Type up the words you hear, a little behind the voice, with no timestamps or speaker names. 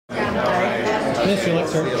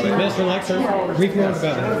Mr. Lekstrom, brief note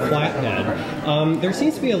about Flathead. There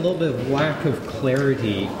seems to be a little bit of lack of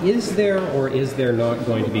clarity. Is there or is there not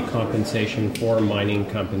going to be compensation for mining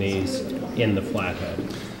companies in the Flathead?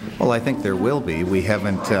 Well, I think there will be. We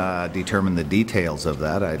haven't determined the details of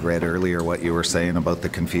that. I'd read earlier what you were saying about the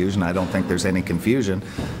confusion. I don't think there's any confusion,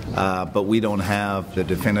 but we don't have the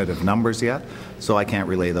definitive numbers yet, so I can't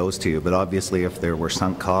relay those to you. But obviously, if there were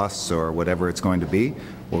sunk costs or whatever it's going to be,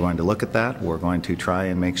 we're going to look at that. We're going to try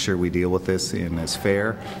and make sure we deal with this in as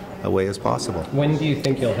fair a way as possible. When do you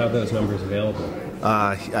think you'll have those numbers available?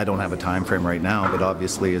 I don't have a time frame right now, but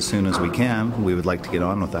obviously as soon as we can, we would like to get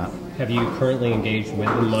on with that. Have you currently engaged with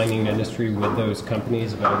the mining industry, with those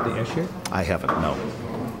companies about the issue? I haven't, no.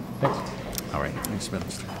 Thanks. All right. Thanks,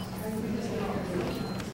 Minister.